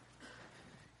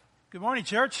Good morning,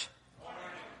 church.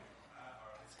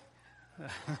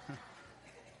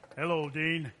 Hello,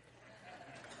 Dean.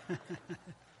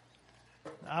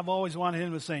 I've always wanted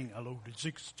him to sing, "I loaded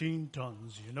 16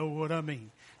 tons, you know what I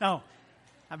mean." No,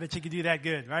 I bet you could do that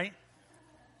good, right?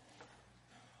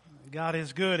 God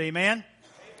is good, amen?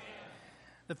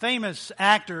 The famous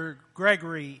actor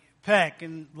Gregory Peck,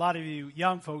 and a lot of you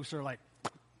young folks are like,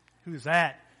 who's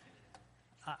that?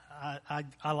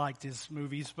 I liked his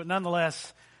movies, but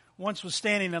nonetheless, once was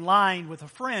standing in line with a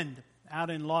friend out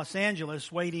in Los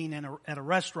Angeles waiting at a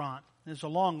restaurant. There's a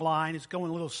long line. It's going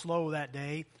a little slow that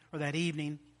day or that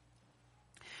evening.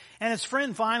 And his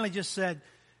friend finally just said,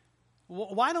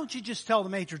 "Why don't you just tell the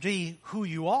maitre d' who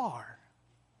you are?"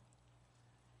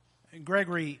 And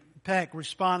Gregory Peck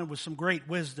responded with some great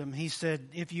wisdom. He said,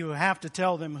 "If you have to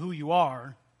tell them who you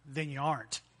are, then you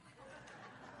aren't."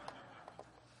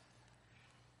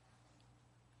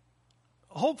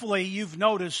 Hopefully you've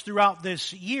noticed throughout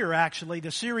this year, actually,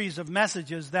 the series of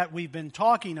messages that we've been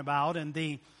talking about,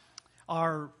 and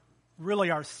our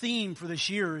theme for this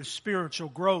year is spiritual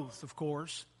growth, of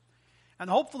course. And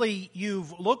hopefully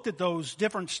you've looked at those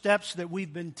different steps that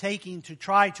we've been taking to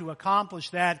try to accomplish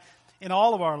that in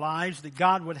all of our lives, that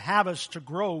God would have us to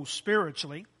grow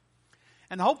spiritually.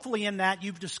 And hopefully in that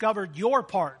you've discovered your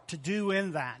part to do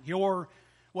in that,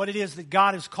 what it is that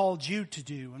God has called you to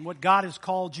do and what God has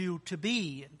called you to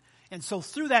be. And so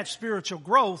through that spiritual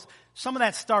growth, some of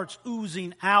that starts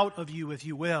oozing out of you, if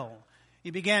you will.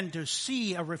 You begin to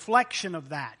see a reflection of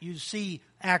that. You see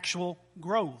actual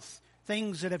growth,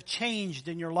 things that have changed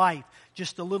in your life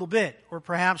just a little bit or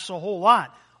perhaps a whole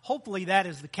lot. Hopefully that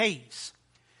is the case.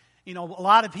 You know, a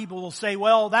lot of people will say,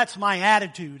 well, that's my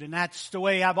attitude and that's the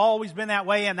way I've always been that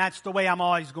way and that's the way I'm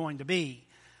always going to be.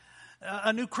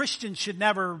 A new Christian should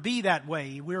never be that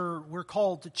way. We're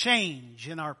called to change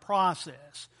in our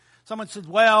process. Someone said,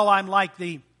 well, I'm like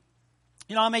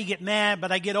I may get mad,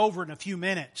 but I get over it in a few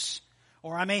minutes.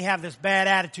 Or I may have this bad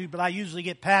attitude, but I usually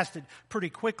get past it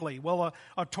pretty quickly. Well,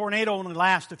 a tornado only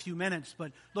lasts a few minutes,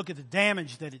 but look at the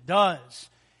damage that it does.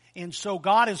 And so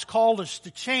God has called us to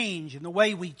change. And the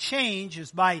way we change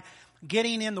is by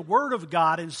getting in the Word of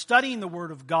God and studying the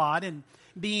Word of God and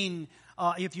being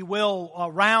if you will,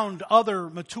 around other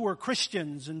mature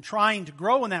Christians and trying to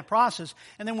grow in that process.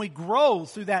 And then we grow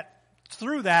through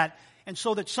that, and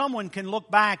so that someone can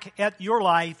look back at your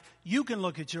life, you can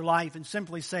look at your life and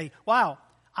simply say, wow,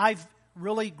 I've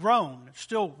really grown.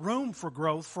 Still room for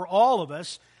growth for all of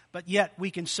us, but yet we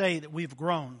can say that we've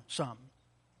grown some.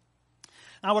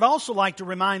 I would also like to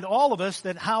remind all of us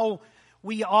that how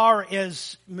we are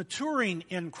as maturing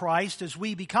in Christ, as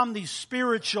we become these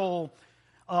spiritual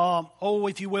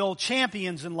if you will,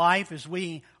 champions in life as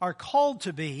we are called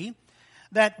to be,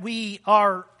 that we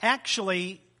are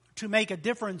actually to make a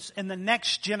difference in the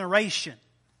next generation.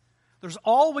 There's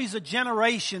always a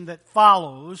generation that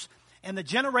follows, and the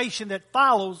generation that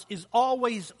follows is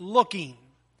always looking.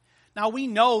 Now we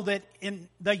know that in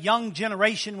the young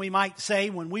generation, we might say,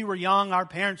 when we were young, our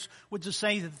parents would just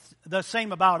say the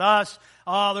same about us.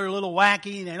 Oh, they're a little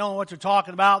wacky, they don't know what they're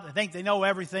talking about, they think they know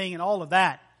everything and all of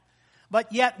that.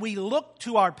 But yet we look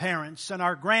to our parents and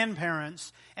our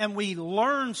grandparents and we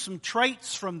learn some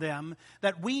traits from them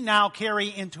that we now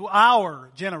carry into our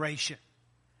generation.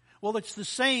 Well, it's the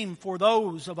same for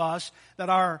those of us that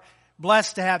are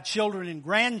blessed to have children and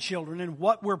grandchildren and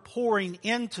what we're pouring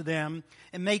into them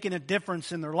and making a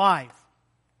difference in their life.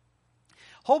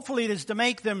 Hopefully it is to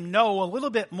make them know a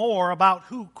little bit more about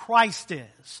who Christ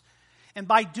is. And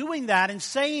by doing that and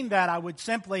saying that, I would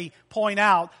simply point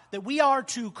out that we are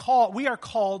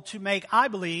called to make, I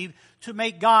believe, to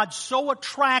make God so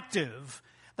attractive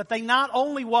that they not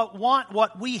only want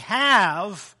what we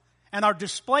have and are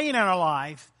displaying in our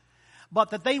life, but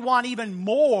that they want even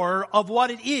more of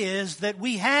what it is that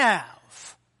we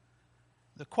have.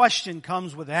 The question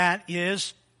comes with that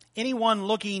is, anyone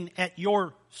looking at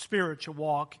your spiritual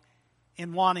walk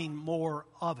and wanting more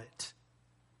of it?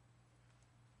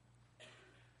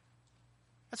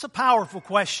 That's a powerful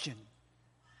question.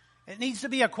 It needs to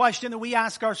be a question that we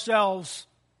ask ourselves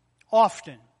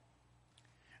often.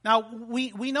 Now,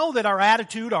 we know that our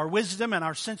attitude, our wisdom, and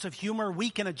our sense of humor, we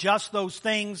can adjust those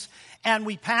things, and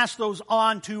we pass those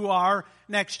on to our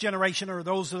next generation, or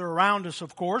those that are around us,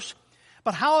 of course.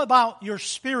 But how about your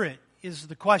spirit is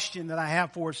the question that I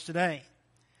have for us today.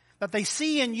 That they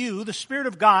see in you the Spirit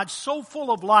of God so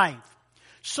full of life,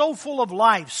 so full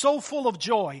of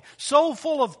joy, so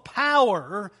full of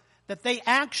power that they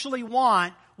actually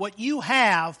want what you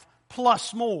have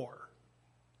plus more.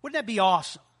 Wouldn't that be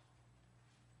awesome?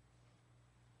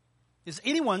 Is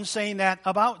anyone saying that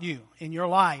about you in your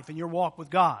life, in your walk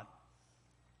with God?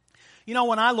 You know,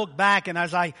 when I look back and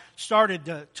as I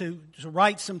started to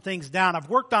write some things down, I've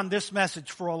worked on this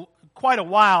message for quite a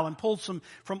while and pulled some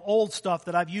from old stuff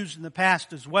that I've used in the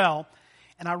past as well.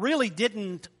 And I really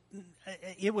didn't,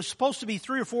 it was supposed to be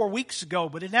 3 or 4 weeks ago,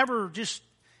 but it never just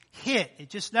hit. It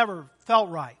just never felt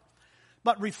right.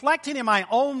 But reflecting in my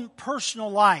own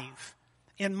personal life,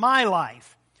 in my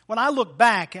life, when I look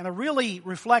back and I really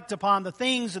reflect upon the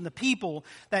things and the people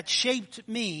that shaped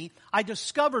me, I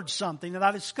discovered something, and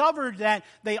I discovered that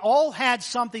they all had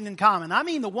something in common. I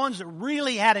mean the ones that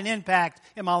really had an impact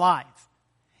in my life.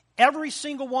 Every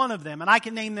single one of them, and I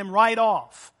can name them right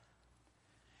off.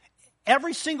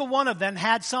 Every single one of them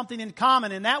had something in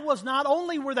common, and that was not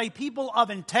only were they people of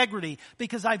integrity,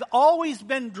 because I've always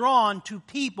been drawn to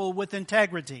people with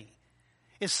integrity.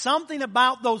 It's something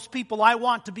about those people I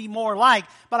want to be more like,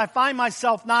 but I find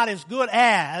myself not as good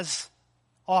as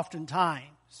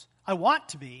oftentimes. I want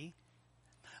to be.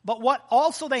 But what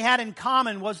also they had in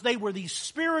common was they were these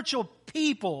spiritual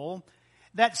people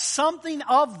that something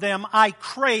of them I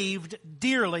craved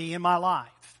dearly in my life.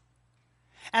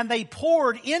 And they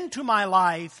poured into my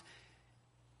life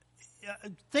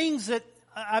things that,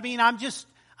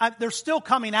 they're still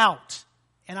coming out.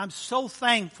 And I'm so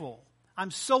thankful.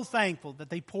 I'm so thankful that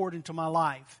they poured into my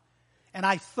life. And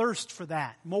I thirst for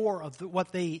that, more of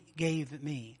what they gave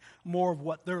me, more of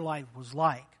what their life was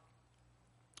like.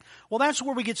 Well, that's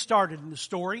where we get started in the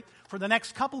story for the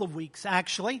next couple of weeks,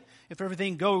 actually, if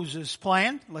everything goes as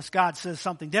planned, unless God says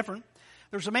something different.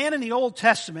 There's a man in the Old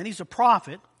Testament, he's a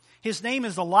prophet. His name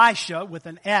is Elisha with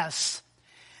an S.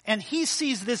 And he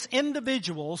sees this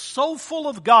individual so full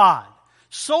of God,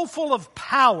 so full of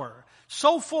power,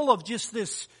 so full of just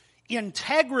this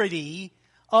integrity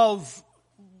of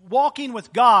walking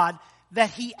with God, that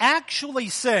he actually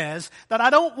says that I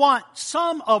don't want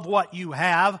some of what you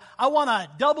have, I want a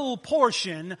double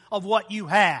portion of what you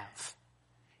have.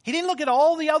 He didn't look at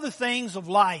all the other things of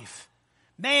life.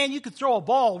 Man, you could throw a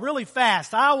ball really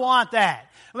fast. I want that.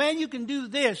 Man, you can do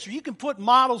this, or you can put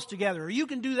models together, or you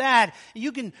can do that,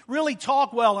 you can really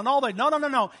talk well and all that.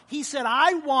 No. He said,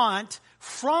 I want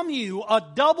from you a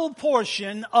double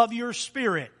portion of your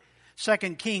spirit. 2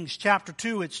 Kings chapter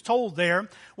 2, it's told there,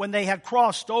 when they had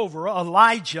crossed over,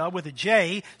 Elijah with a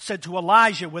J said to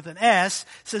Elijah with an S,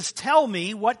 says, tell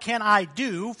me, what can I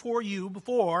do for you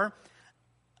before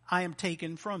I am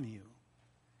taken from you?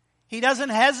 He doesn't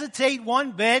hesitate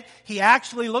one bit. He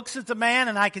actually looks at the man,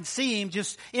 and I can see him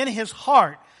just in his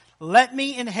heart. Let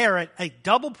me inherit a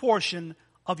double portion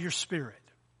of your spirit.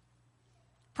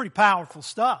 Pretty powerful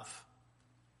stuff.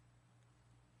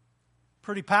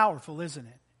 Pretty powerful, isn't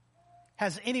it?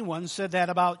 Has anyone said that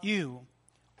about you?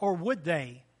 Or would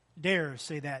they dare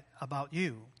say that about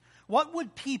you? What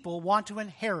would people want to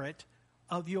inherit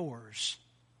of yours?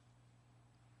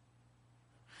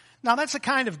 Now, that's the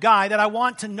kind of guy that I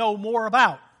want to know more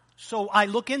about. So I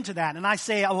look into that, and I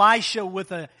say Elisha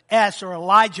with a S or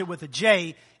Elijah with a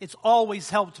J. It's always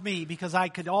helped me because I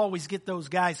could always get those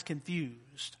guys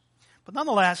confused. But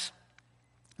nonetheless,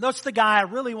 that's the guy I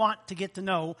really want to get to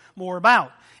know more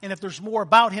about. And if there's more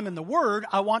about him in the Word,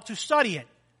 I want to study it.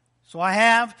 So I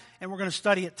have, and we're going to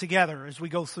study it together as we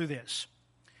go through this.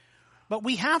 But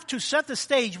we have to set the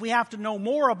stage. We have to know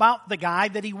more about the guy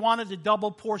that he wanted a double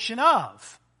portion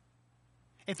of.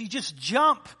 If you just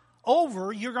jump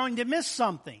over, you're going to miss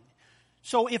something.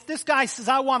 So if this guy says,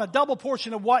 I want a double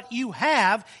portion of what you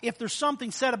have, if there's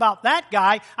something said about that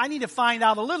guy, I need to find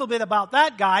out a little bit about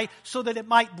that guy so that it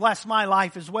might bless my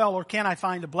life as well, or can I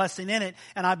find a blessing in it?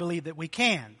 And I believe that we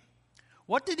can.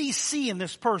 What did he see in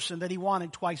this person that he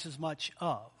wanted twice as much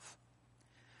of?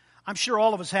 I'm sure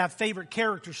all of us have favorite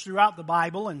characters throughout the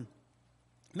Bible, and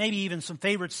maybe even some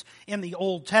favorites in the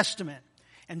Old Testament.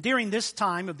 And during this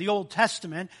time of the Old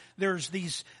Testament, there's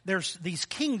these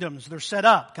kingdoms that are set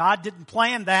up. God didn't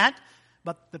plan that,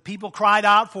 but the people cried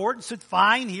out for it and said,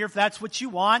 fine, here, if that's what you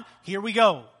want, here we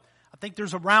go. I think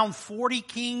there's around 40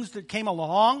 kings that came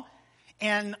along,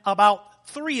 and about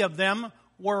 3 of them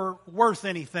were worth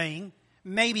anything,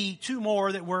 maybe 2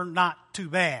 more that were not too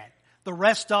bad. The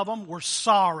rest of them were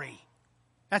sorry.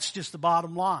 That's just the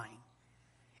bottom line.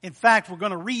 In fact, we're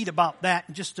going to read about that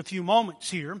in just a few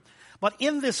moments here. But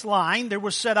in this line, there were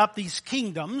set up these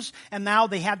kingdoms, and now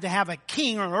they had to have a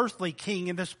king or an earthly king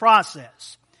in this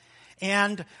process.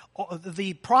 And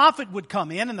the prophet would come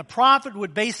in, and the prophet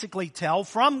would basically tell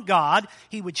from God,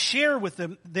 he would share with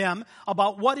them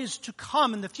about what is to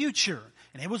come in the future.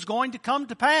 And it was going to come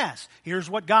to pass. Here's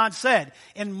what God said.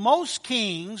 And most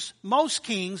kings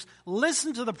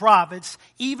listened to the prophets,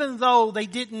 even though they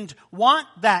didn't want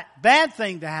that bad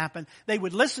thing to happen. They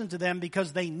would listen to them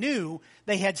because they knew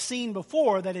they had seen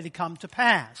before that it had come to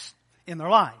pass. in their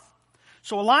life.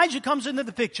 So Elijah comes into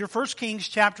the picture, 1 Kings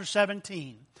chapter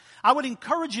 17. I would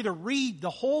encourage you to read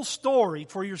the whole story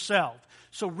for yourself.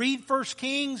 So read 1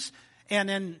 Kings and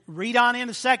then read on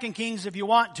into 2 Kings if you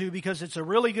want to, because it's a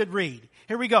really good read.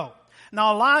 Here we go.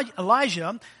 Now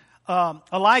Elijah,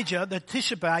 the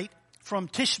Tishbite from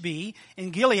Tishbe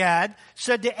in Gilead,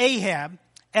 said to Ahab,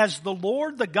 "As the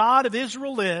Lord, the God of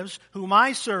Israel lives, whom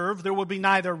I serve, there will be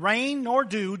neither rain nor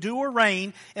dew or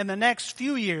rain in the next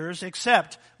few years,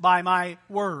 except by my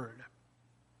word."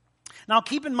 Now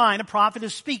keep in mind, a prophet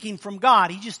is speaking from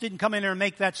God. He just didn't come in there and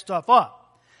make that stuff up.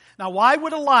 Now why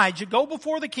would Elijah go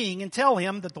before the king and tell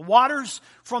him that the waters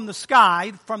from the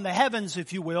sky, from the heavens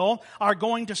if you will, are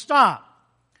going to stop?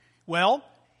 Well,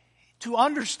 to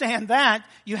understand that,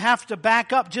 you have to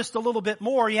back up just a little bit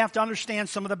more. You have to understand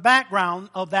some of the background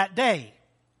of that day.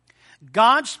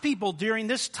 God's people during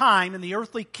this time in the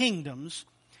earthly kingdoms,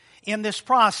 in this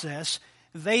process,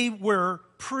 they were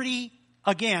pretty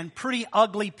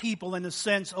ugly people in the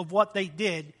sense of what they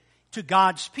did to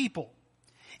God's people.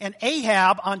 And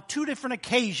Ahab, on 2 different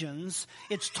occasions,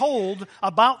 it's told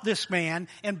about this man,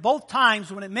 and both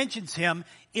times when it mentions him,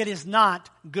 it is not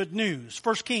good news.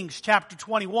 1 Kings chapter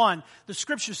 21, the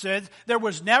scripture says, there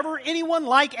was never anyone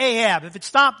like Ahab. If it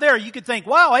stopped there, you could think,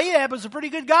 wow, Ahab was a pretty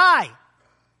good guy.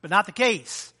 But not the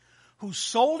case. Who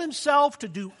sold himself to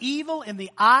do evil in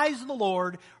the eyes of the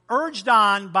Lord, urged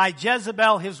on by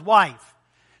Jezebel his wife.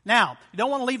 Now, you don't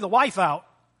want to leave the wife out,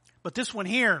 but this one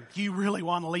here, you really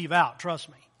want to leave out, trust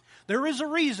me. There is a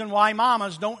reason why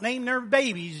mamas don't name their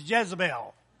babies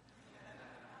Jezebel.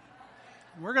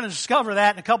 We're going to discover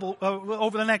that in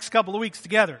over the next couple of weeks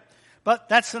together. But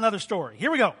that's another story.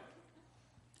 Here we go.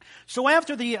 So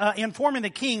after informing the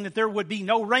king that there would be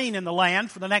no rain in the land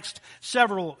for the next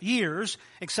several years,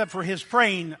 except for his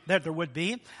praying that there would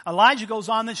be, Elijah goes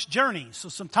on this journey. So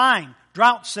some time,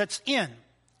 drought sets in.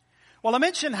 Well, I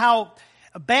mentioned how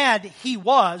bad he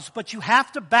was, but you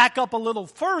have to back up a little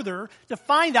further to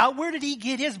find out where did he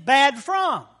get his bad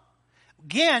from.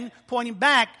 Again, pointing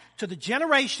back to the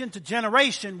generation to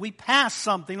generation, we pass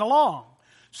something along.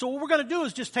 So what we're going to do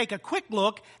is just take a quick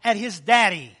look at his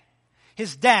daddy.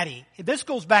 His daddy. This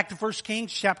goes back to 1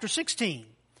 Kings chapter 16.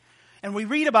 And we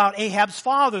read about Ahab's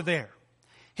father there.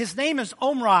 His name is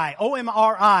Omri,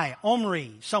 O-M-R-I,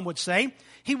 Omri, some would say.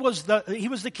 He was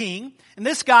the king, and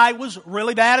this guy was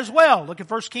really bad as well. Look at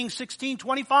 1 Kings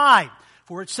 16:25,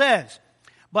 for it says,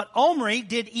 "But Omri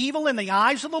did evil in the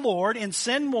eyes of the Lord and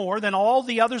sinned more than all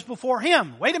the others before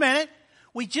him." Wait a minute.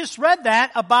 We just read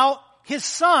that about his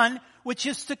son, which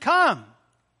is to come.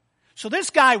 So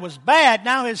this guy was bad.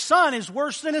 Now his son is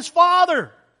worse than his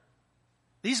father.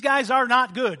 These guys are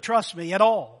not good, trust me, at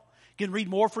all. You can read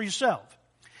more for yourself.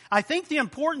 I think the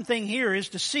important thing here is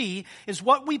to see is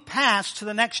what we pass to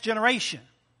the next generation.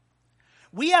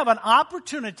 We have an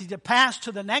opportunity to pass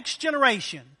to the next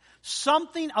generation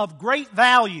something of great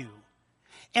value.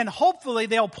 And hopefully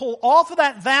they'll pull off of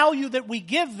that value that we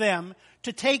give them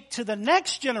to take to the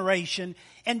next generation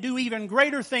and do even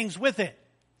greater things with it.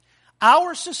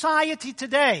 Our society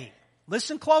today,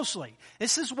 listen closely,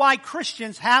 this is why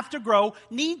Christians have to grow,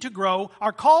 need to grow,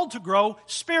 are called to grow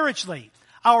spiritually.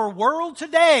 Our world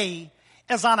today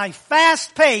is on a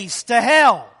fast pace to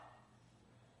hell.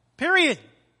 Period.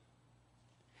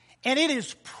 And it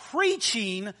is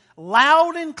preaching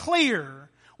loud and clear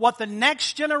what the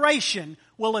next generation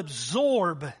will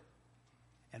absorb.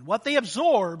 And what they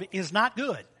absorb is not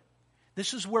good.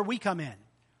 This is where we come in.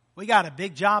 We got a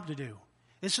big job to do.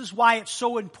 This is why it's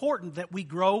so important that we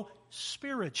grow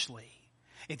spiritually.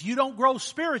 If you don't grow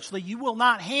spiritually, you will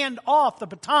not hand off the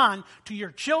baton to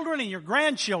your children and your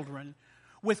grandchildren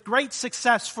with great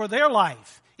success for their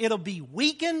life. It'll be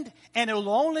weakened, and it'll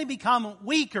only become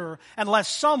weaker unless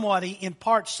somebody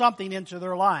imparts something into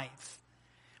their life.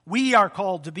 We are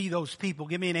called to be those people.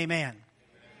 Give me an amen.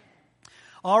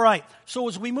 All right, so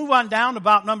as we move on down to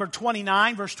about number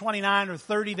 29, verse 29 or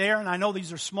 30 there, and I know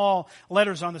these are small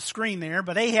letters on the screen there,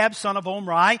 but Ahab, son of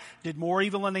Omri, did more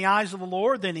evil in the eyes of the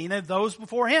Lord than any of those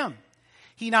before him.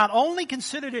 He not only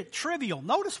considered it trivial,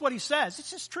 notice what he says, it's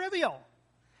just trivial.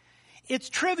 It's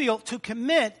trivial to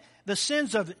commit the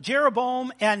sins of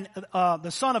Jeroboam and the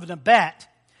son of Nebat,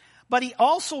 but he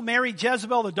also married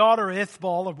Jezebel, the daughter of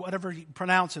Ithbal, or whatever you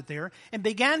pronounce it there, and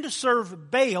began to serve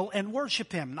Baal and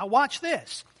worship him. Now watch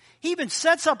this. He even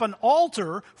sets up an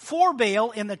altar for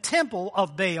Baal in the temple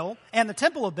of Baal, and the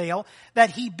temple of Baal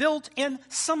that he built in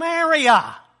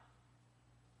Samaria.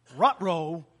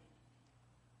 Ruh-roh.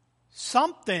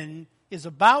 Something is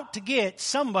about to get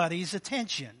somebody's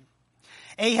attention.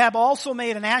 Ahab also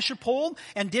made an Asherah pole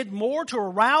and did more to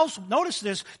arouse, notice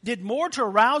this, did more to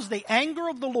arouse the anger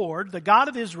of the Lord, the God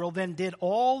of Israel, than did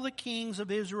all the kings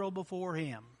of Israel before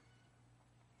him.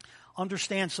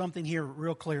 Understand something here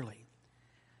real clearly.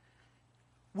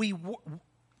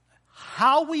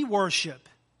 How we worship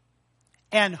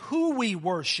and who we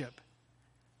worship,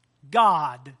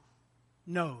 God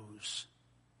knows.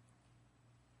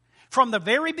 From the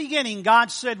very beginning, God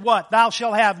said what? Thou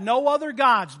shalt have no other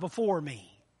gods before me.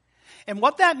 And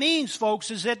what that means, folks,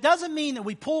 is it doesn't mean that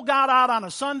we pull God out on a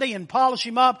Sunday and polish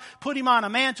him up, put him on a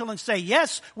mantle and say,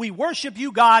 yes, we worship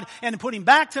you, God, and put him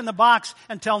back in the box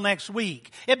until next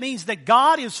week. It means that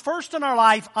God is first in our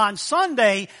life on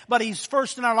Sunday, but he's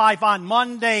first in our life on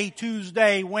Monday,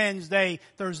 Tuesday, Wednesday,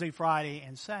 Thursday, Friday,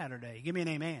 and Saturday. Give me an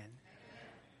amen.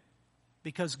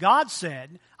 Because God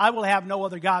said, I will have no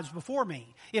other gods before me.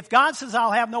 If God says I'll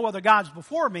have no other gods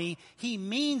before me, he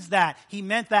means that. He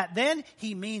meant that then,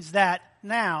 he means that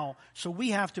now. So we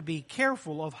have to be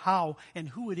careful of how and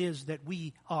who it is that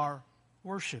we are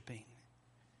worshiping.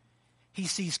 He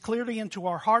sees clearly into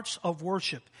our hearts of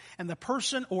worship. And the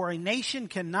person or a nation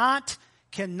cannot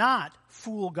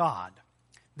fool God.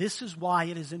 This is why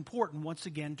it is important, once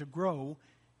again, to grow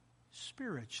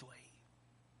spiritually.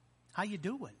 How you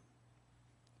doing?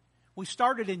 We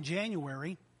started in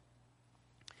January.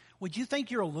 Would you think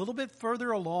you're a little bit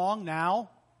further along now,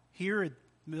 here at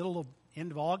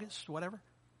end of August, whatever?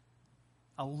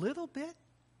 A little bit?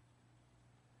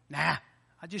 Nah,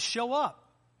 I just show up.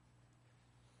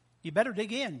 You better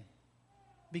dig in,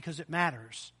 because it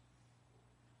matters.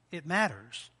 It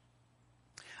matters.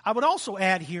 I would also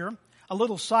add here a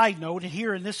little side note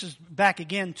here, and this is back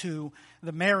again to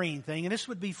the marrying thing, and this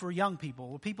would be for young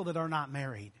people that are not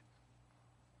married.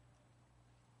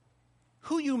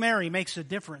 Who you marry makes a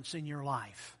difference in your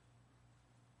life.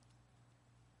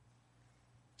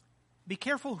 Be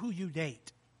careful who you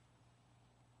date.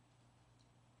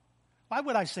 Why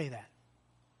would I say that?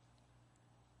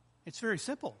 It's very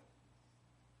simple.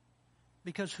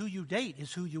 Because who you date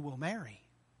is who you will marry.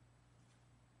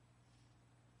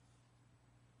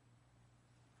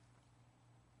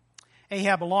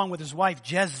 Ahab, along with his wife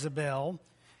Jezebel,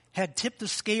 had tipped the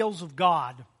scales of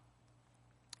God,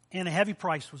 and a heavy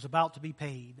price was about to be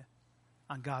paid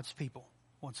on God's people.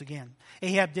 Once again,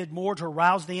 Ahab did more to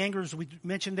arouse the anger, as we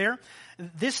mentioned there.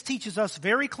 This teaches us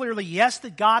very clearly, yes,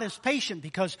 that God is patient,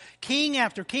 because king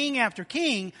after king after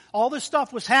king, all this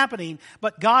stuff was happening,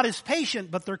 but God is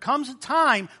patient. But there comes a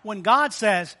time when God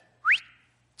says,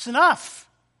 it's enough.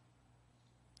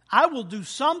 I will do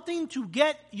something to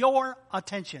get your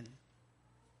attention.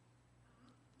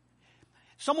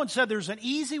 Someone said there's an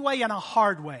easy way and a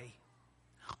hard way.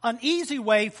 An easy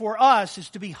way for us is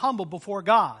to be humble before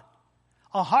God.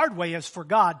 A hard way is for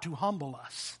God to humble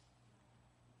us.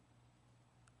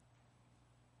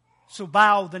 So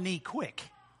bow the knee quick.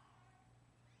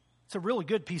 It's a really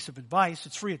good piece of advice.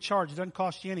 It's free of charge. It doesn't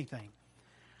cost you anything.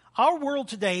 Our world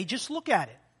today, just look at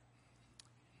it.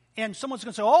 And someone's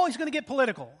going to say, oh, he's going to get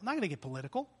political. I'm not going to get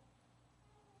political.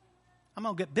 I'm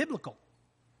going to get biblical.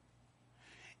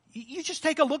 You just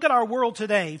take a look at our world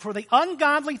today for the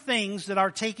ungodly things that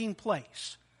are taking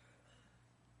place.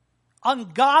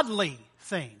 Ungodly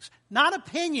things. Not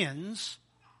opinions.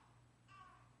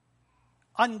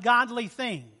 Ungodly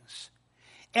things.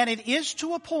 And it is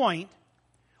to a point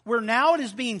where now it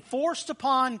is being forced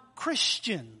upon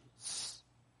Christians.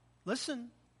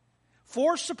 Listen.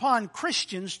 Forced upon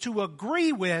Christians to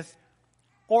agree with,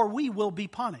 or we will be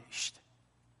punished.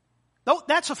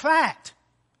 That's a fact.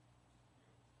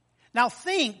 Now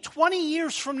think 20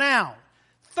 years from now,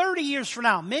 30 years from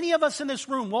now, many of us in this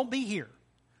room won't be here.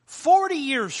 40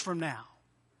 years from now,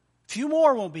 a few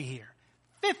more won't be here.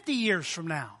 50 years from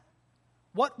now,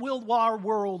 what will our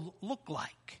world look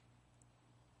like?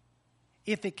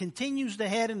 If it continues to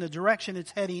head in the direction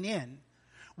it's heading in,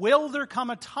 will there come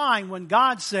a time when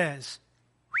God says,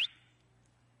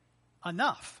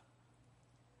 enough?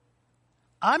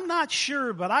 I'm not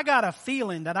sure, but I got a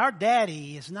feeling that our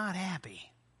daddy is not happy.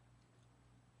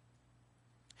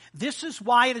 This is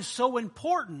why it is so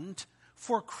important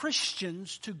for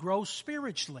Christians to grow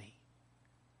spiritually.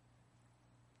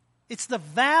 It's the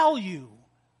value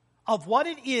of what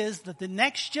it is that the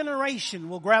next generation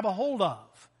will grab a hold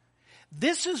of.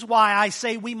 This is why I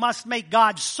say we must make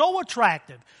God so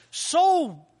attractive,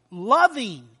 so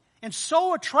loving, and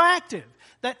so attractive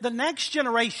that the next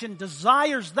generation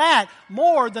desires that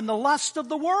more than the lust of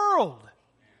the world.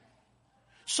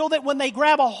 So that when they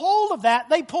grab a hold of that,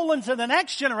 they pull into the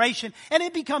next generation, and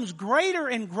it becomes greater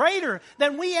and greater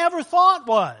than we ever thought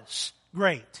was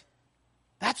great.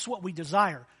 That's what we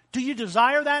desire, Do you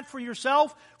desire that for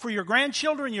yourself, for your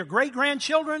grandchildren, your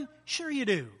great-grandchildren? Sure you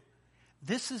do.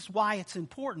 This is why it's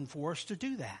important for us to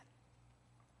do that.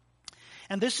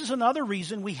 And this is another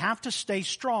reason we have to stay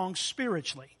strong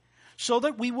spiritually, so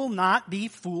that we will not be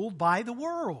fooled by the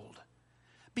world.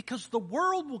 Because the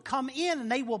world will come in and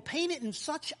they will paint it in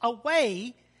such a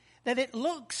way that it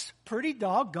looks pretty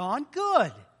doggone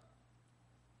good.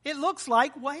 It looks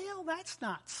like, well, that's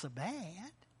not so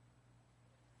bad.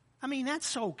 I mean,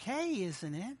 that's okay,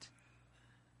 isn't it?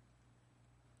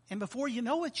 And before you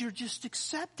know it, you're just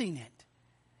accepting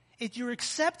it. You're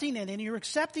accepting it, and you're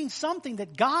accepting something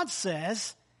that God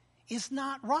says is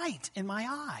not right in my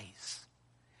eyes.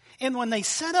 And when they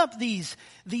set up these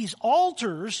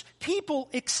altars, people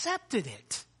accepted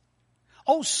it.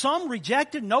 Oh, some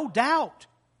rejected, no doubt.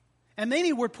 And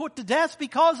many were put to death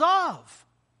because of.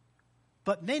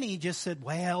 But many just said,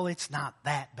 well, it's not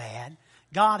that bad.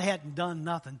 God hadn't done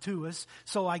nothing to us,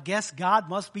 so I guess God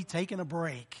must be taking a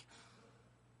break.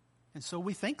 And so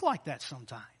we think like that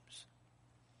sometimes.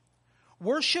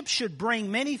 Worship should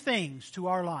bring many things to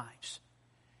our lives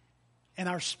and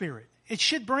our spirit. It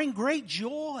should bring great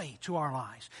joy to our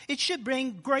lives. It should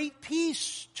bring great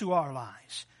peace to our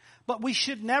lives. But we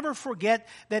should never forget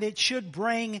that it should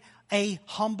bring a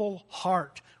humble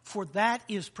heart, for that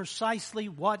is precisely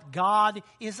what God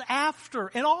is after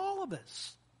in all of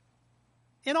us.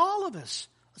 In all of us.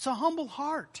 It's a humble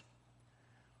heart.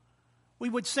 We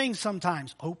would sing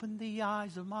sometimes, open the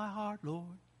eyes of my heart,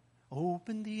 Lord.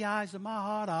 Open the eyes of my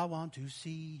heart. I want to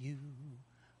see you.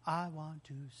 I want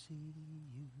to see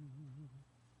you.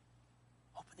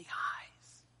 Open the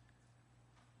eyes.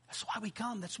 That's why we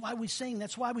come. That's why we sing.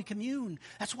 That's why we commune.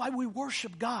 That's why we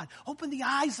worship God. Open the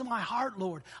eyes of my heart,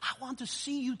 Lord. I want to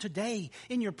see you today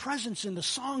in your presence, in the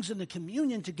songs, in the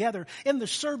communion together, in the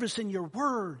service, in your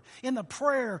word, in the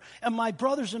prayer. And my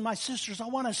brothers and my sisters, I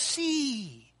want to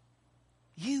see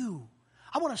you.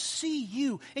 I want to see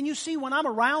you. And you see, when I'm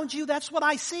around you, that's what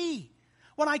I see.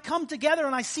 When I come together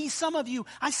and I see some of you,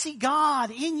 I see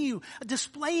God in you,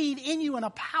 displayed in you in a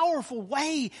powerful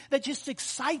way that just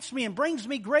excites me and brings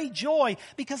me great joy,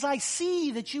 because I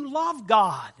see that you love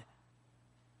God,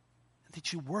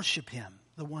 that you worship Him,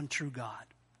 the one true God.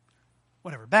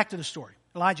 Whatever. Back to the story.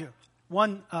 Elijah,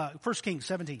 1 Kings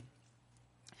 17.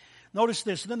 Notice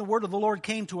this. Then the word of the Lord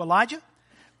came to Elijah.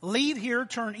 Leave here,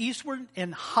 turn eastward,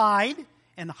 and hide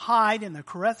in the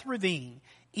Kerith ravine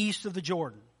east of the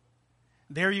Jordan.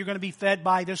 There you're going to be fed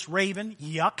by this raven,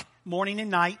 yuck, morning and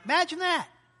night. Imagine that.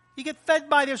 You get fed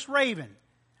by this raven.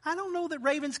 I don't know that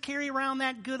ravens carry around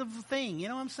that good of a thing, you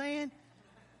know what I'm saying?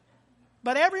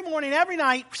 But every morning, every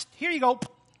night, here you go,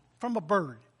 from a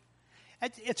bird.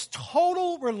 It's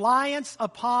total reliance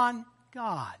upon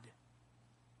God.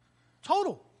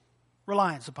 Total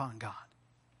reliance upon God.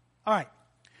 All right.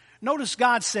 Notice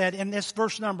God said in this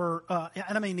verse number,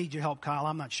 and I may need your help, Kyle,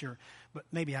 I'm not sure, but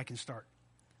maybe I can start.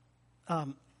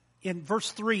 In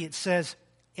verse 3 it says,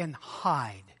 and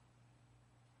hide,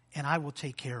 and I will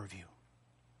take care of you.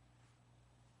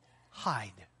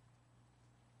 Hide.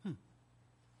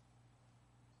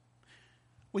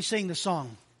 We sing the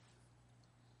song,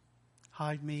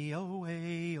 hide me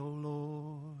away, O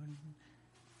Lord.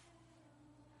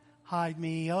 Hide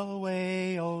me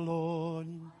away, O Lord.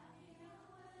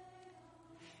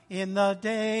 In the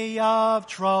day of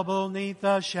trouble, 'neath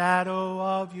the shadow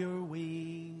of your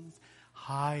wings,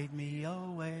 hide me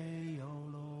away, O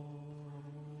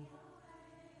Lord.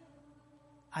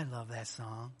 I love that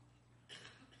song.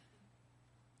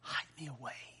 Hide me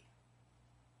away.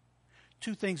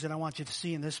 Two things that I want you to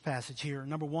see in this passage here.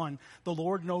 Number one, the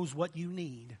Lord knows what you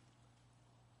need.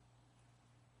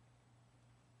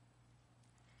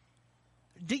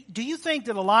 Do you think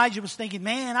that Elijah was thinking,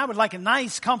 man, I would like a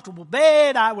nice, comfortable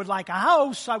bed. I would like a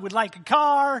house. I would like a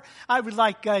car. I would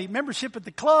like a membership at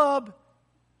the club.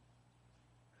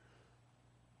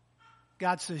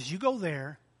 God says, you go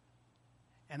there,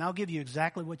 and I'll give you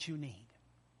exactly what you need.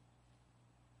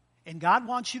 And God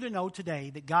wants you to know today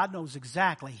that God knows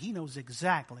exactly, He knows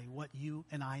exactly what you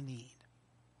and I need.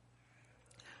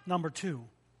 Number two,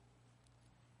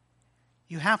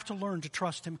 you have to learn to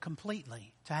trust Him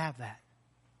completely to have that.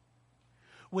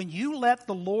 When you let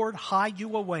the Lord hide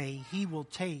you away, He will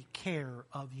take care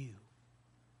of you.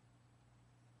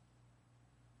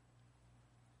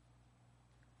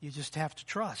 You just have to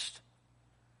trust.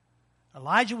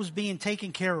 Elijah was being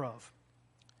taken care of.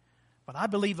 But I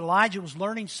believe Elijah was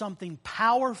learning something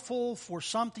powerful for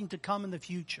something to come in the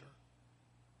future.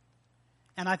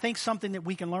 And I think something that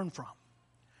we can learn from.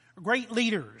 Great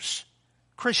leaders,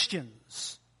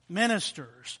 Christians,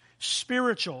 ministers,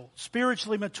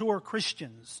 spiritually mature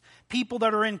Christians, people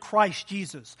that are in Christ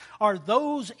Jesus, are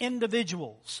those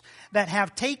individuals that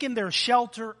have taken their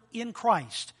shelter in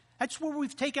Christ. That's where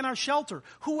we've taken our shelter.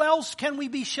 Who else can we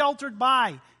be sheltered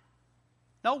by?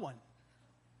 No one.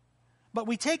 But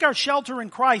we take our shelter in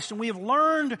Christ, and we have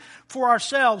learned for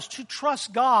ourselves to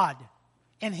trust God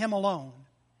and Him alone.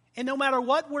 And no matter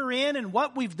what we're in and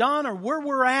what we've done or where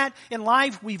we're at in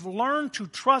life, we've learned to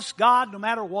trust God no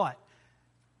matter what.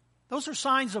 Those are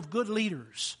signs of good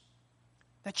leaders,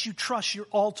 that you trust your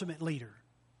ultimate leader.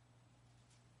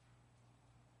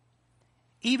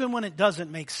 Even when it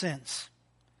doesn't make sense,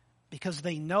 because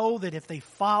they know that if they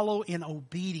follow in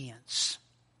obedience,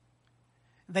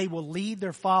 they will lead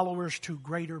their followers to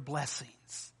greater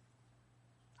blessings.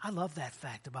 I love that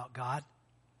fact about God.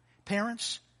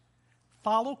 Parents,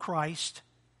 follow Christ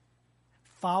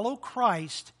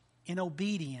in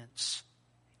obedience,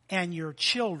 and your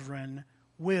children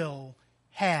will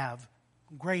have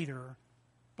greater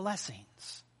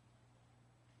blessings.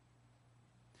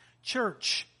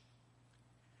 Church,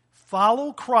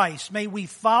 follow Christ. May we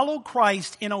follow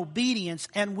Christ in obedience,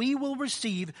 and we will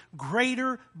receive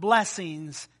greater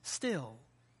blessings still.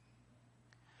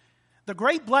 The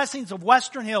great blessings of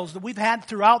Western Hills that we've had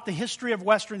throughout the history of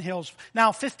Western Hills,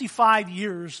 now 55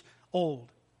 years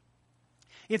old.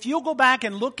 If you'll go back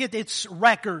and look at its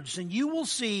records, and you will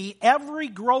see every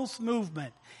growth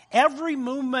movement, every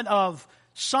movement of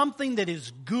something that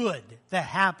is good that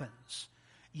happens,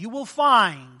 you will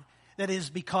find that is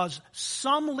because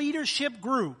some leadership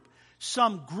group,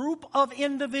 some group of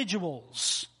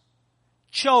individuals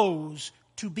chose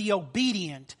to be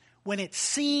obedient when it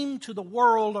seemed to the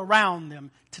world around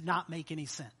them to not make any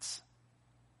sense.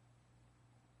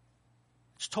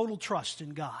 It's total trust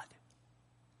in God.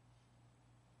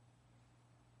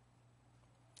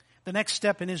 The next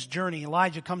step in his journey,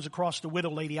 Elijah comes across the widow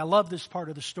lady. I love this part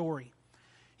of the story.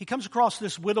 He comes across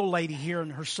this widow lady here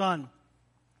and her son.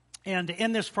 And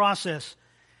in this process,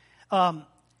 now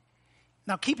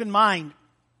keep in mind,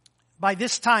 by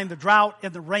this time the drought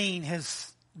and the rain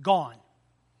has gone.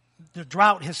 The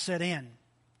drought has set in.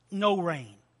 No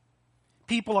rain.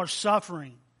 People are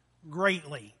suffering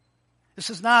greatly.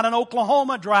 This is not an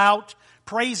Oklahoma drought.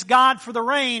 Praise God for the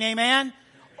rain, amen?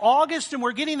 August and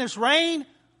we're getting this rain.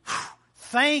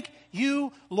 Thank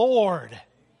you, Lord.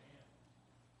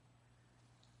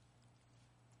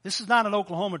 This is not an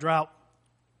Oklahoma drought.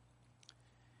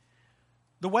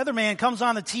 The weatherman comes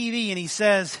on the TV and he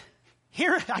says,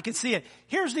 here, I can see it.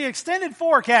 Here's the extended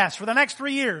forecast for the next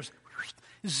 3 years.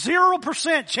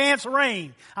 0% chance of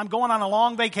rain. I'm going on a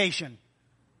long vacation.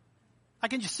 I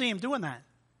can just see him doing that.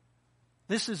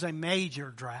 This is a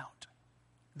major drought.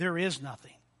 There is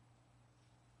nothing.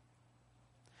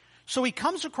 So he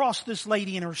comes across this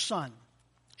lady and her son.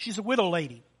 She's a widow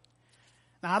lady.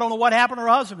 Now, I don't know what happened to her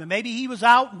husband. Maybe he was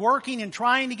out working and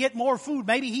trying to get more food.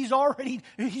 Maybe he's already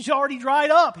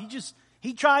dried up.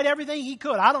 He tried everything he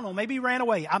could. I don't know. Maybe he ran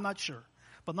away. I'm not sure.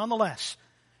 But nonetheless,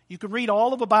 you can read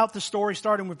all about the story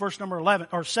starting with verse number 11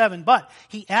 or 7. But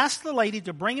he asked the lady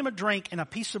to bring him a drink and a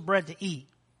piece of bread to eat.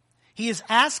 He is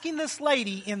asking this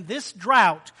lady in this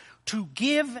drought to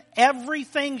give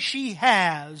everything she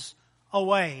has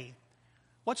away.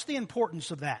 What's the importance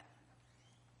of that?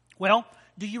 Well,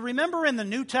 do you remember in the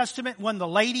New Testament when the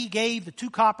lady gave the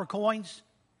 2 copper coins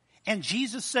and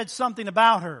Jesus said something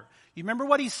about her? You remember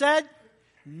what he said?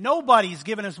 Nobody's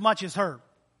given as much as her.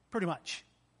 Pretty much.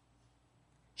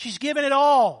 She's given it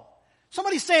all.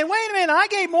 Somebody's saying, wait a minute, I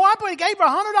gave more. I gave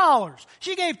her $100.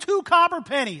 She gave 2 copper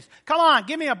pennies. Come on,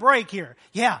 give me a break here.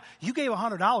 Yeah, you gave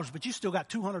 $100, but you still got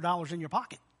 $200 in your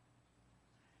pocket.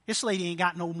 This lady ain't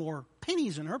got no more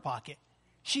pennies in her pocket.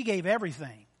 She gave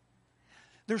everything.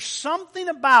 There's something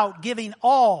about giving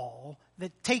all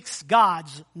that takes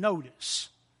God's notice.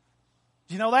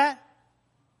 Do you know that?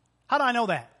 How do I know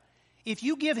that? If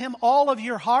you give Him all of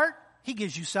your heart, He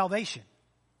gives you salvation.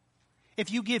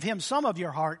 If you give Him some of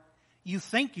your heart, you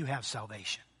think you have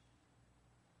salvation.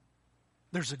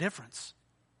 There's a difference.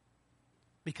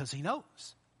 Because He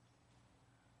knows.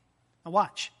 Now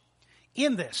watch.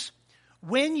 In this,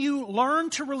 when you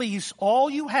learn to release all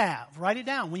you have, write it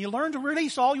down. When you learn to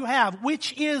release all you have,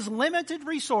 which is limited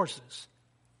resources.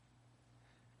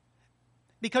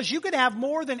 Because you could have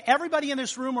more than everybody in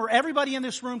this room or everybody in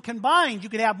this room combined. You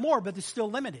could have more, but it's still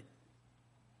limited.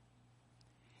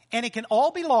 And it can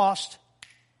all be lost.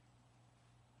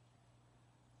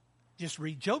 Just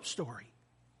read Job's story.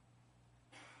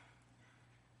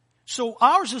 So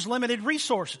ours is limited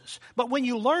resources. But when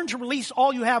you learn to release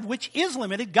all you have, which is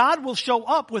limited, God will show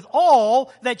up with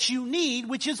all that you need,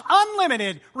 which is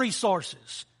unlimited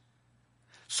resources.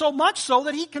 So much so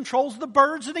that he controls the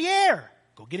birds of the air.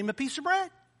 Go get him a piece of bread.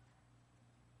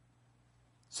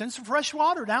 Send some fresh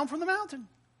water down from the mountain.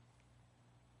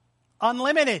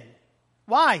 Unlimited.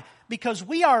 Why? Because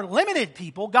we are limited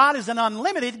people. God is an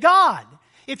unlimited God.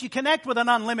 If you connect with an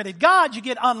unlimited God, you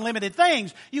get unlimited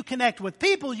things. You connect with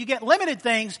people, you get limited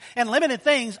things, and limited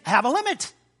things have a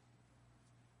limit.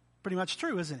 Pretty much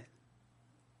true, isn't it?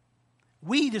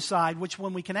 We decide which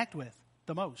one we connect with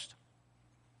the most.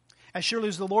 As surely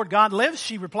as the Lord God lives,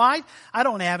 she replied, I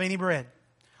don't have any bread.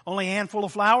 Only a handful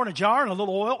of flour in a jar and a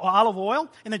little olive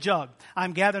oil in a jug.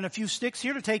 I'm gathering a few sticks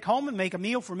here to take home and make a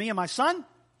meal for me and my son.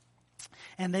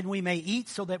 And then we may eat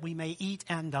so that we may eat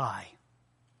and die.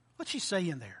 What's she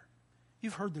saying there?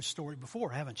 You've heard this story before,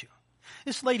 haven't you?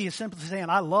 This lady is simply saying,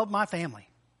 I love my family.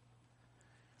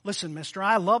 Listen, mister,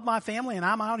 I love my family, and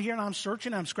I'm out here and I'm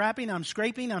searching, I'm scrapping, I'm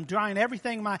scraping, I'm trying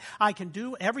everything I can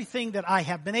do, everything that I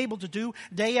have been able to do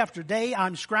day after day.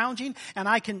 I'm scrounging, and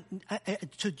I can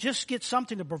to just get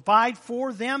something to provide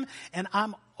for them, and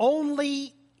I'm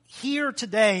only here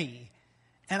today.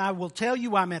 And I will tell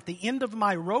you, I'm at the end of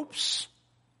my ropes,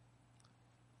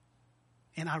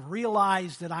 and I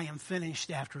realize that I am finished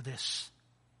after this.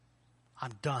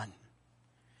 I'm done.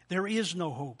 There is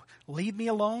no hope. Leave me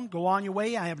alone. Go on your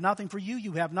way. I have nothing for you.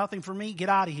 You have nothing for me. Get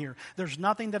out of here. There's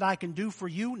nothing that I can do for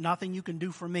you. Nothing you can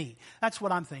do for me. That's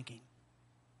what I'm thinking.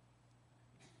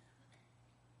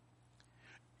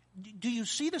 Do you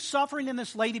see the suffering in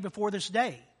this lady before this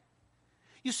day?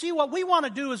 You see, what we want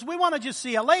to do is we want to just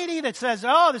see a lady that says,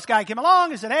 oh, this guy came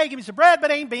along and said, hey, give me some bread,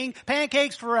 but ain't being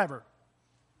pancakes forever.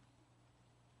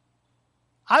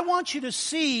 I want you to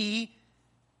see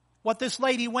what this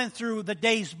lady went through the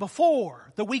days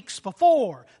before, the weeks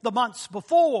before, the months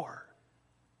before.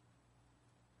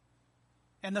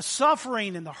 And the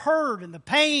suffering and the hurt and the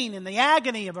pain and the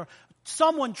agony of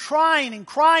someone trying and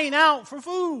crying out for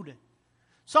food.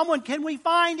 Someone, can we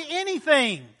find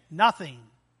anything? Nothing.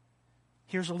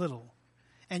 Here's a little.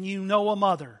 And you know a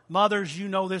mother. Mothers, you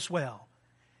know this well.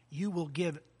 You will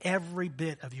give every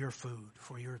bit of your food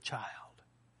for your child.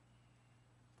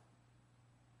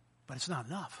 But it's not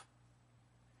enough.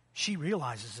 She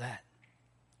realizes that.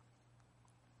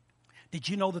 Did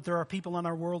you know that there are people in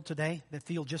our world today that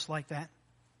feel just like that?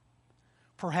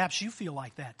 Perhaps you feel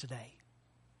like that today.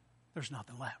 There's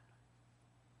nothing left.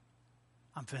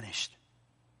 I'm finished.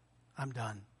 I'm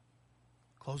done.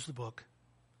 Close the book.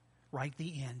 Write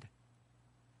the end.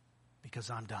 Because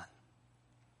I'm done.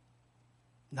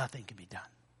 Nothing can be done.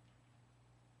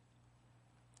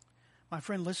 My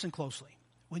friend, listen closely.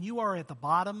 When you are at the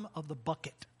bottom of the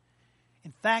bucket,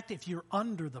 in fact, if you're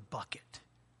under the bucket,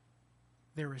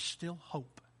 there is still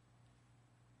hope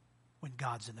when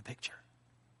God's in the picture.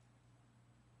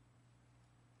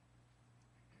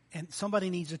 And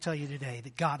somebody needs to tell you today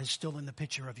that God is still in the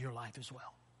picture of your life as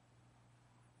well.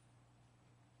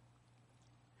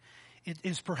 It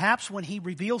is perhaps when He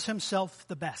reveals Himself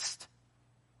the best,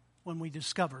 when we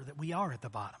discover that we are at the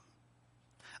bottom.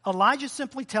 Elijah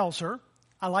simply tells her,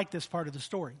 I like this part of the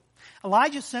story.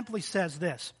 Elijah simply says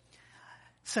this.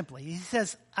 Simply, he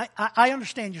says, I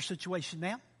understand your situation,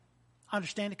 ma'am. I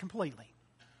understand it completely.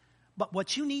 But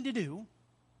what you need to do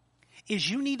is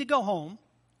you need to go home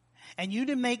and you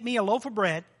need to make me a loaf of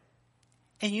bread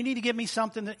and you need to give me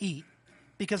something to eat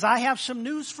because I have some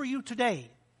news for you today.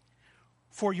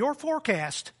 For your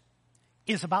forecast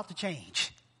is about to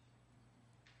change.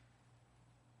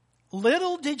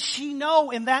 Little did she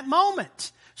know in that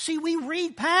moment. See, we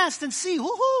read past and see,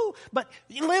 whoo-hoo, but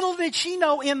little did she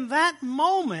know in that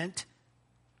moment,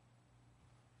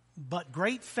 but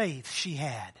great faith she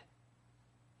had.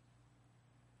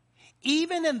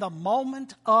 Even in the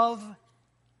moment of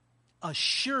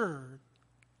assured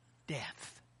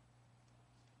death.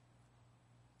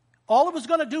 All it was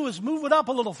going to do is move it up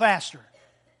a little faster.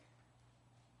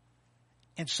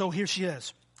 And so here she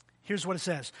is. Here's what it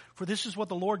says. For this is what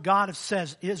the Lord God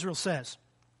says, Israel says.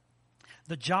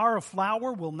 The jar of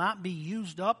flour will not be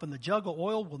used up, and the jug of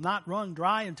oil will not run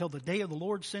dry until the day of the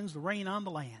Lord sends the rain on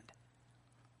the land.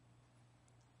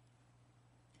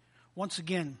 Once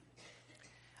again,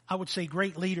 I would say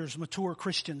great leaders, mature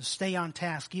Christians, stay on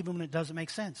task even when it doesn't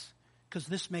make sense, because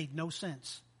this made no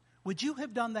sense. Would you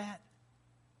have done that?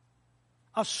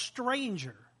 A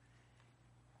stranger.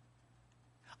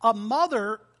 A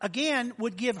mother, again,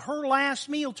 would give her last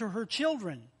meal to her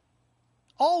children.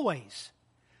 Always.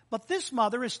 But this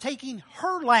mother is taking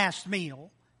her last meal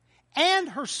and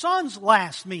her son's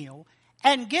last meal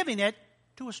and giving it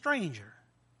to a stranger.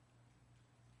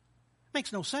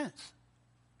 Makes no sense.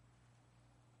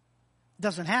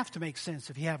 Doesn't have to make sense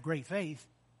if you have great faith.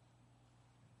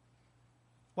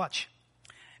 Watch.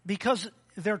 Because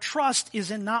their trust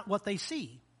is in not what they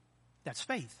see. That's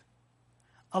faith.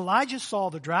 Elijah saw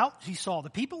the drought. He saw the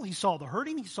people. He saw the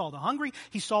hurting. He saw the hungry.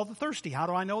 He saw the thirsty. How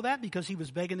do I know that? Because he was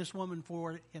begging this woman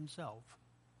for himself.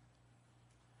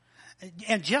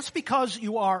 And just because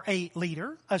you are a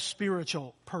leader, a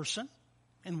spiritual person,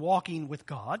 and walking with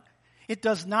God, it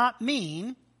does not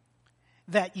mean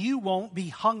that you won't be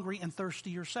hungry and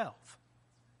thirsty yourself.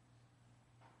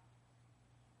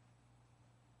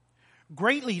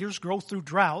 Great leaders grow through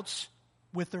droughts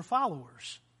with their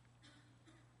followers.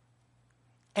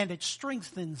 And it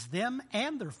strengthens them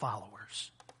and their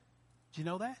followers. Do you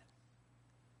know that?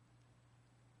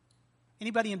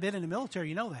 Anybody been in the military,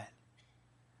 you know that.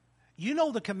 You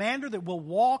know the commander that will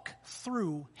walk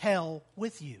through hell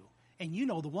with you. And you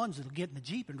know the ones that will get in the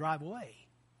Jeep and drive away.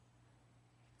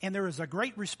 And there is a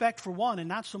great respect for one and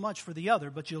not so much for the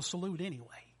other, but you'll salute anyway.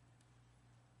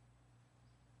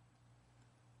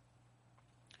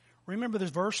 Remember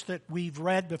this verse that we've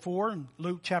read before in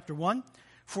Luke chapter 1?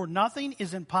 For nothing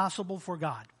is impossible for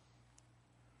God.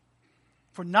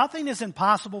 For nothing is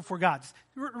impossible for God.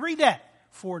 Read that.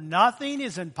 For nothing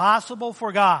is impossible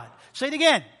for God. Say it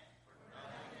again.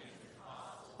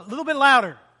 A little bit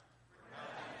louder.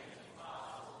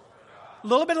 A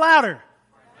little bit louder.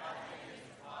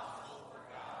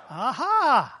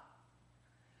 Aha.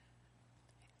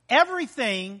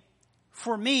 Everything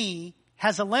for me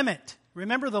has a limit.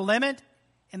 Remember the limit?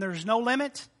 And there's no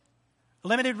limit.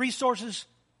 Limited resources,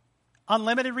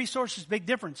 unlimited resources, big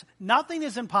difference. Nothing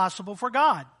is impossible for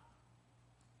God.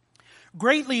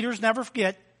 Great leaders never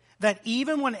forget that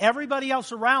even when everybody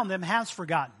else around them has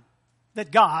forgotten,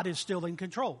 that God is still in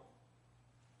control.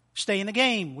 Stay in the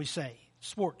game, we say,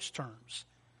 sports terms.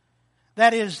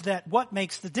 That is that what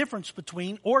makes the difference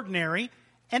between ordinary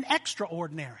and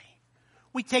extraordinary.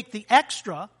 We take the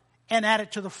extra and add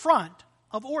it to the front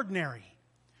of ordinary.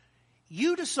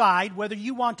 You decide whether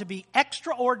you want to be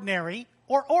extraordinary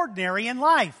or ordinary in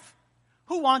life.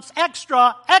 Who wants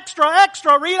extra, extra,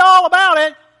 extra? Read all about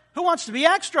it. Who wants to be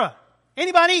extra?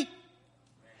 Anybody?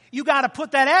 You got to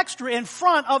put that extra in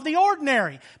front of the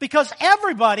ordinary because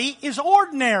everybody is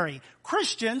ordinary.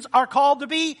 Christians are called to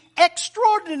be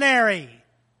extraordinary.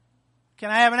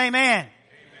 Can I have an amen? Amen.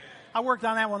 I worked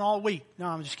on that one all week. No,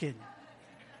 I'm just kidding.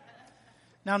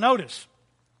 Now notice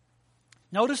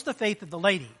the faith of the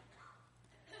lady.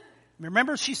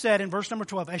 Remember she said in verse number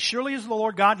 12, as surely as the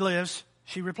Lord God lives,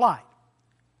 she replied.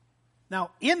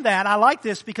 Now in that, I like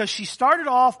this because she started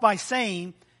off by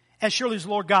saying, as surely as the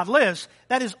Lord God lives.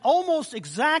 That is almost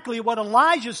exactly what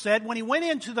Elijah said when he went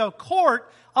into the court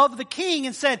of the king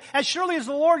and said, as surely as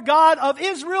the Lord God of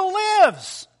Israel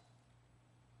lives.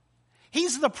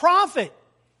 He's the prophet.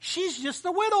 She's just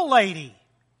the widow lady.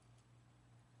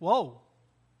 Whoa.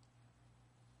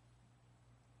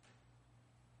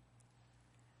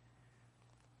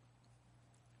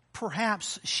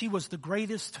 Perhaps she was the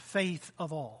greatest faith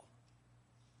of all.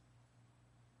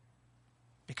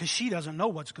 Because she doesn't know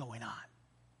what's going on.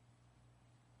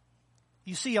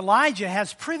 You see, Elijah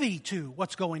has privy to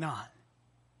what's going on.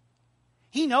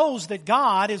 He knows that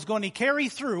God is going to carry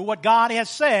through what God has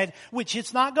said, which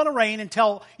it's not going to rain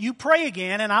until you pray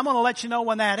again, and I'm going to let you know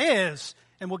when that is.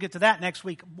 And we'll get to that next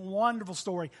week. Wonderful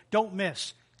story. Don't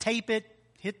miss. Tape it,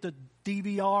 hit the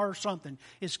DVR or something.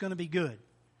 It's going to be good.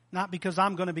 Not because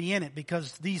I'm going to be in it,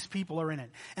 because these people are in it.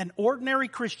 An ordinary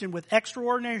Christian with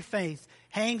extraordinary faith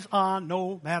hangs on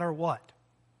no matter what.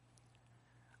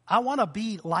 I want to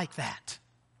be like that.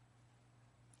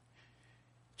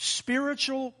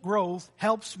 Spiritual growth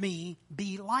helps me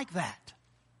be like that.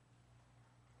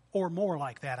 Or more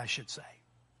like that, I should say.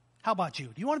 How about you?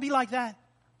 Do you want to be like that?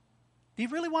 Do you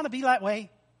really want to be that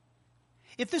way?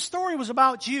 If this story was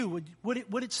about you,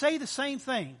 would it say the same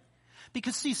thing?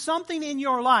 Because see, something in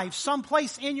your life,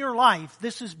 someplace in your life,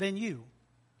 this has been you.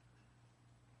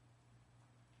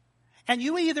 And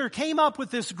you either came up with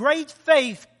this great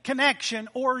faith connection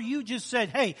or you just said,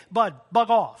 hey, bud, bug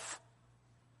off.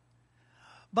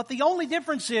 But the only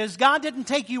difference is God didn't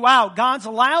take you out. God's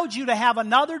allowed you to have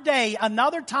another day,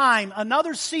 another time,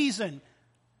 another season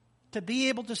to be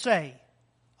able to say,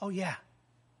 oh yeah,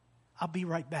 I'll be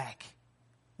right back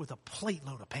with a plate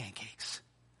load of pancakes.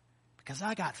 Because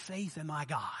I got faith in my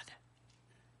God.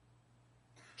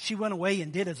 She went away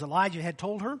and did as Elijah had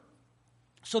told her.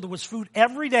 So there was food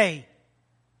every day.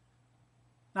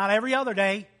 Not every other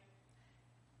day.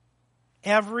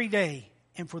 Every day.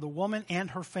 And for the woman and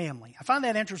her family. I find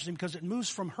that interesting because it moves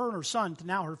from her and her son to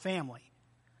now her family.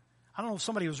 I don't know if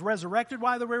somebody was resurrected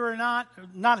while they were or not.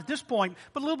 Not at this point.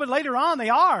 But a little bit later on they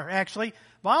are actually.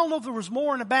 But I don't know if there was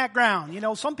more in the background. You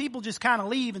know, some people just kind of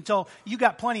leave until you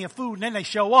got plenty of food and then they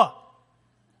show up.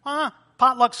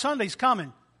 Potluck Sunday's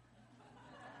coming.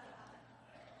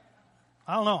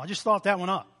 I don't know. I just thought that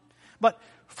one up. But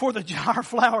for the jar of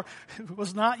flour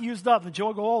was not used up, the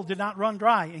jug of oil did not run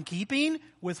dry, in keeping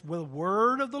with the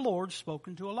word of the Lord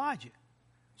spoken to Elijah.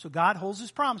 So God holds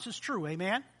His promises true.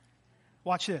 Amen?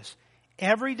 Watch this.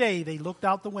 Every day they looked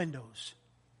out the windows.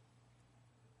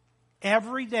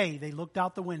 Every day they looked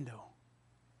out the window.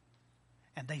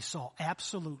 And they saw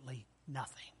absolutely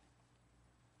nothing.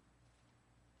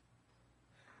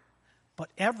 But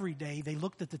every day they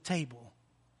looked at the table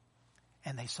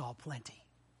and they saw plenty.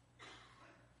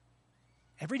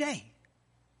 Every day.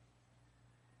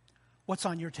 What's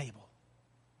on your table?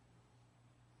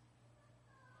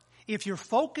 If your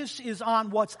focus is on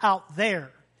what's out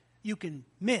there, you can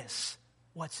miss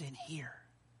what's in here.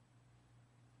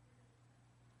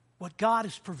 What God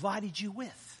has provided you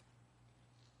with.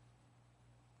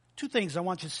 Two things I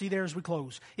want you to see there as we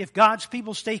close. If God's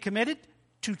people stay committed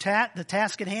to the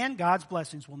task at hand, God's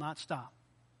blessings will not stop.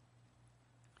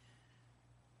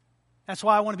 That's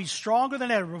why I want to be stronger than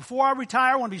ever. Before I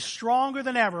retire, I want to be stronger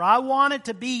than ever. I want it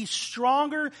to be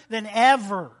stronger than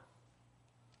ever.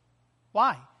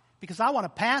 Why? Because I want to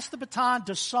pass the baton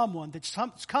to someone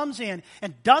that comes in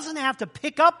and doesn't have to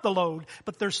pick up the load,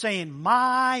 but they're saying,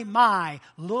 my,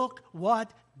 look what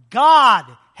God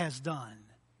has done.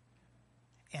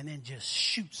 And then just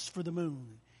shoots for the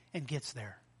moon and gets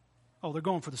there. Oh, they're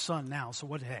going for the sun now, so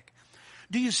what the heck.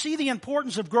 Do you see the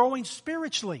importance of growing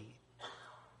spiritually?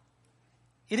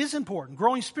 It is important.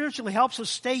 Growing spiritually helps us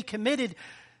stay committed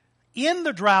in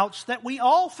the droughts that we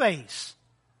all face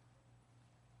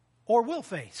or will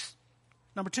face.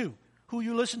 Number two, who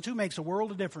you listen to makes a world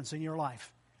of difference in your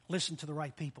life. Listen to the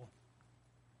right people.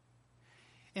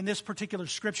 In this particular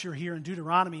scripture here in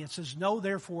Deuteronomy, it says, know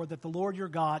therefore that the Lord your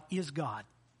God is God.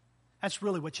 That's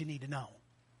really what you need to know,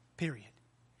 period.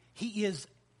 He is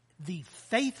the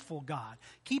faithful God,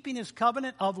 keeping His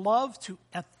covenant of love to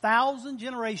 1,000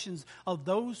 generations of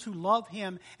those who love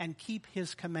Him and keep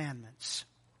His commandments.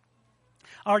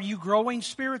 Are you growing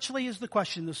spiritually is the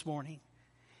question this morning.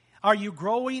 Are you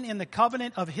growing in the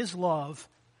covenant of His love,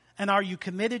 and are you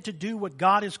committed to do what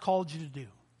God has called you to do?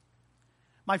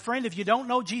 My friend, if you don't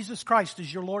know Jesus Christ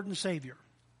as your Lord and Savior,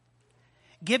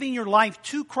 giving your life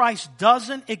to Christ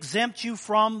doesn't exempt you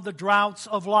from the droughts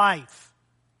of life.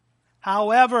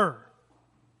 However,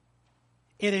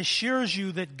 it assures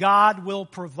you that God will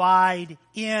provide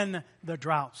in the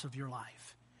droughts of your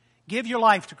life. Give your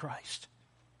life to Christ.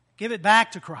 Give it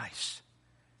back to Christ.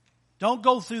 Don't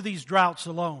go through these droughts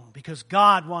alone, because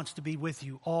God wants to be with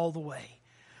you all the way.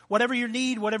 Whatever your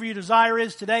need, whatever your desire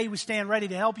is today, we stand ready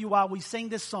to help you while we sing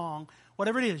this song.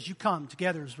 Whatever it is, you come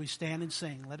together as we stand and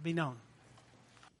sing. Let it be known.